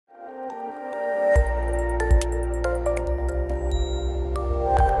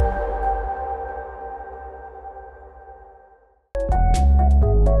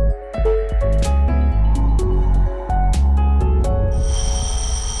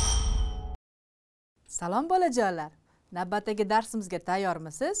Salom bolajonlar. Navbatdagi darsimizga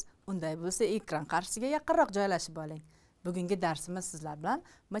tayyormisiz? Unday bo'lsa, ekran qarshisiga yaqinroq joylashib oling. Bugungi darsimiz sizlar bilan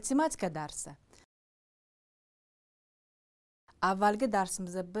matematika darsi. Avvalgi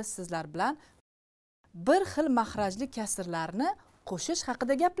darsimizda biz sizlar bilan bir xil makhrajli kasrlarni qo'shish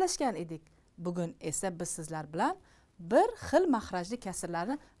haqida gaplashgan edik. Bugun esa biz sizlar bilan bir xil makhrajli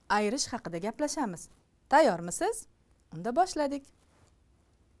kasrlarni ayirish haqida gaplashamiz. Tayyormisiz? Unda boshladik.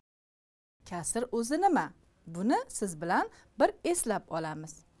 Kasr o'zi nima? Buni siz bilan bir eslab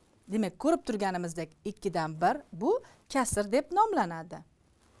olamiz. Demak, ko'rib turganimizdek 2 dan 1 bu kasr deb nomlanadi.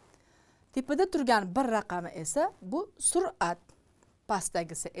 Tepada turgan bir raqami esa bu surat,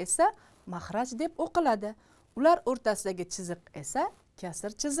 pastdagisi esa makhraj deb o'qiladi. Ular o'rtasidagi chiziq esa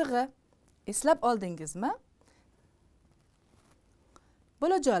kasr chizig'i. Eslab oldingizmi?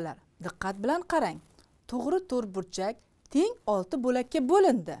 Bolajonlar, diqqat bilan qarang. To'g'ri to'rtburchak teng 6 bo'lakka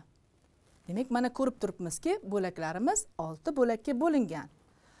bo'lindi. Demak, mana ko'rib turibmizki, bo'laklarimiz 6 bo'lakka bo'lingan.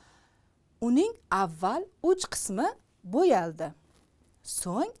 Uning avval 3 qismi bo'yaldi.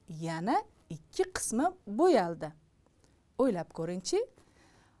 So'ng yana 2 qismi bo'yaldi. O'ylab ko'ringchi.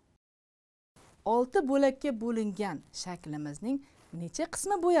 6 bo'lakka bo'lingan shaklimizning necha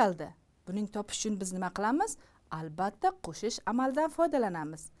qismi bo'yaldi? Buning topish uchun biz nima qilamiz? Albatta qo'shish amalidan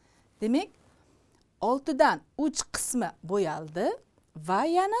foydalanamiz. Demak, 6 dan 3 qismi bo'yaldi va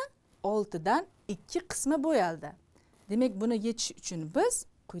yana 6 dan 2 qismi bo'yaldi. Demak, buni yechish uchun biz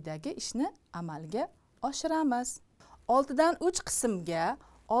quyidagi ishni amalga oshiramiz. 6 dan 3 qismga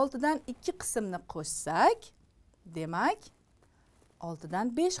 6 dan 2 qismni qo'shsak, demak 6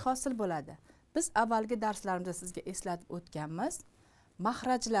 dan 5 hosil bo'ladi. Biz avvalgi darslarimizda sizga eslatib o'tganmiz.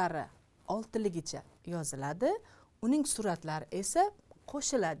 Makhrajlari 6ligicha yoziladi, uning suratlari esa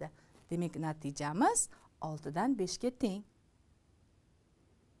qo'shiladi. Demak, natijamiz 6 dan 5 ga teng.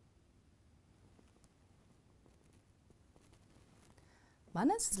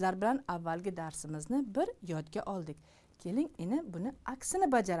 Mana sizlar bilan avvalgi darsimizni bir yodga oldik. Keling, endi buni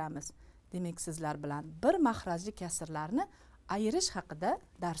aksini bajaramiz. Demak, sizlar bilan bir makhrajli kasrlarni ayirish haqida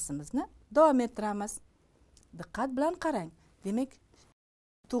darsimizni davom ettiramiz. Diqqat bilan qarang. Demak,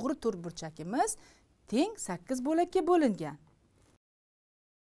 to'g'ri to'rtburchakimiz teng 8 bo'lakka bo'lingan.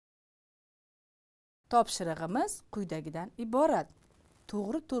 Topshirig'imiz quyidagidan iborat.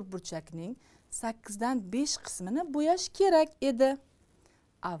 To'g'ri to'rtburchakning 8 dan 5 qismini bo'yash kerak edi.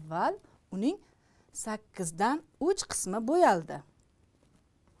 Avval uning 8 dan 3 qismi bo'yaldi.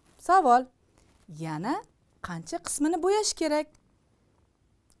 Savol: yana qancha qismini bo'yash kerak?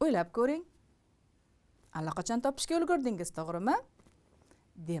 O'ylab ko'ring. Allaqachon topishga ulgurdingiz, to'g'rimi?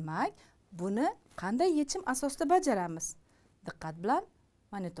 Demak, buni qanday yechim asosida bajaramiz? Diqqat bilan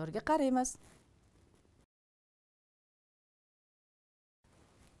monitorga qaraymiz.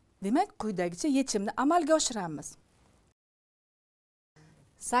 Demak, quyidagicha yechimni amalga oshiramiz.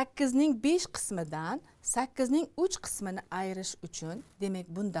 8 ning 5 qismidan 8 ning 3 qismini ayirish uchun, demak,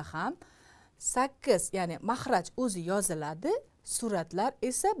 bunda ham 8, ya'ni makhraj o'zi yoziladi, suratlar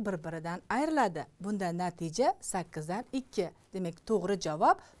esa bir-biridan ayriladi. Bunda natija 8 dan 2. Demak, to'g'ri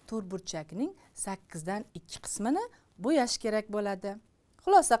javob to'rtburchakning 8 dan 2 qismini bo'yash kerak bo'ladi.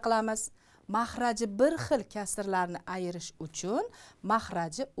 Xulosa qilamiz. Mahraji bir xil kasrlarni ayirish uchun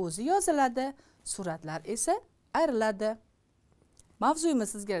mahraji o'zi yoziladi, suratlar esa ayriladi. Mavzuyimiz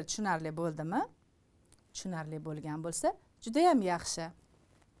sizga tushunarli bo'ldimi? Tushunarli bo'lgan bo'lsa, juda ham yaxshi.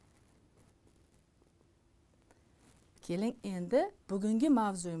 Keling, endi bugungi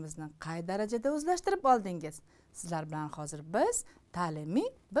mavzuyimizni qay darajada o'zlashtirib oldingiz? Sizlar bilan hozir biz ta'limiy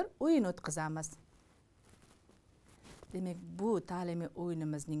bir o'yin o'tkazamiz. Demak, bu ta'limiy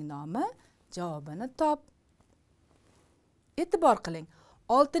o'yinimizning nomi javobini top. E'tibor qiling.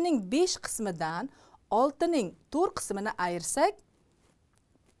 6 ning 5 qismidan 6 ning 4 qismini ayirsak,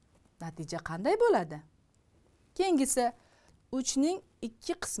 natija qanday bo'ladi? Keyingisi 3 ning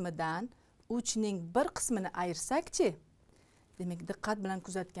 2 qismidan 3 ning 1 qismini ayirsak-chi? Demak, diqqat bilan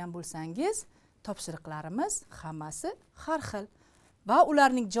kuzatgan bo'lsangiz, topshiriqlarimiz hammasi har xil va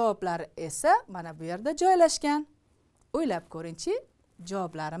ularning javoblari esa mana bu yerda joylashgan. O'ylab ko'ringchi,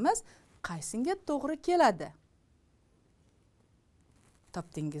 javoblarimiz qaysiga to'g'ri keladi?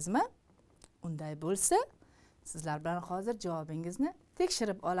 Topdingizmi? Unday bo'lsa, sizlar bilan hozir javobingizni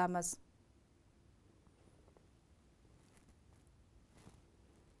tekshirib olamiz.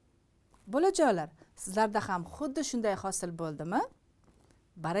 Bolajonlar, sizlarda ham xuddi shunday hosil bo'ldimi?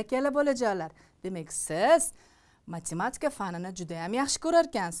 Barakalla bolajonlar. Demak, siz matematika fanini juda ham yaxshi ko'rar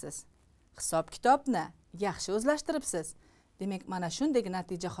ekansiz. Hisob-kitobni yaxshi o'zlashtiribsiz. Demak, mana shunday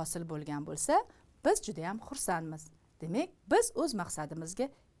natija hosil bo'lgan bo'lsa, biz juda ham xursandmiz. Demak, biz o'z maqsadimizga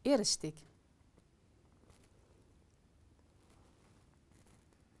erishdik.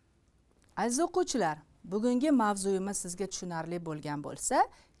 Aziz o'quvchilar, bugungi mavzuyimiz sizga tushunarli bo'lgan bo'lsa,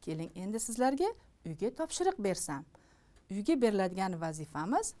 keling endi sizlarga uyga topshiriq bersam. Uyga beriladigan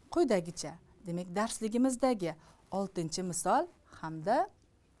vazifamiz quyidagicha. Demak, darsligimizdagi 6-misol hamda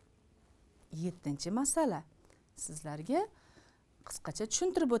 7-masala. Sizlarga qisqacha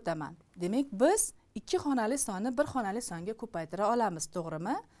tushuntirib o'taman. Demak, biz 2 xonali sonni 1 xonali songa ko'paytira olamiz,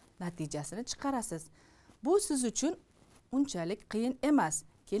 to'g'rimi? Natijasini chiqarasiz. Bu siz uchun unchalik qiyin emas.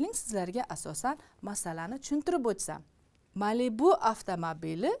 Keling sizlarga asosan masalani tushuntirib o'tsam. Malibu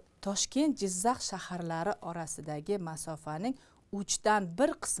avtomobili Toshkent, Jizzax shaharlari orasidagi masofaning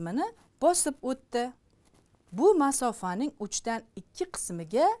 1/3 qismini bosib o'tdi. Bu masofaning 2/3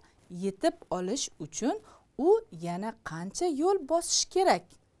 qismiga yetib olish uchun u yana qancha yo'l bosish kerak?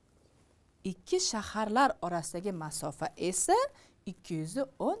 2 shaharlar orasidagi masofa esa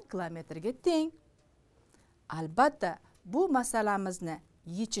 210 kilometrga teng. Albatta, bu masalamizni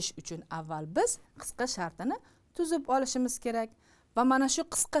yechish uchun avval biz qisqa shartini tuzib olishimiz kerak va mana shu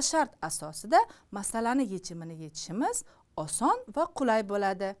qisqa shart asosida masalani yechimini yechishimiz oson va qulay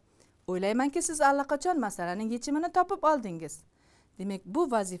bo'ladi. O'ylaymanki, siz allaqachon masalaning yechimini topib oldingiz. Demak,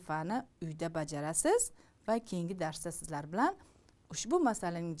 bu vazifani uyda bajarasiz va keyingi darsda sizlar bilan ushbu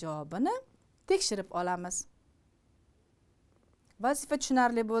masalaning javobini tekshirib olamiz. Vazifa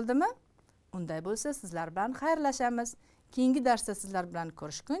tushunarli bo'ldimi? Unday bo'lsa sizlar bilan xayrlashamiz. Keyingi darsda sizlar bilan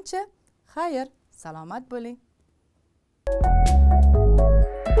ko'rishguncha, xayr, salomat bo'ling.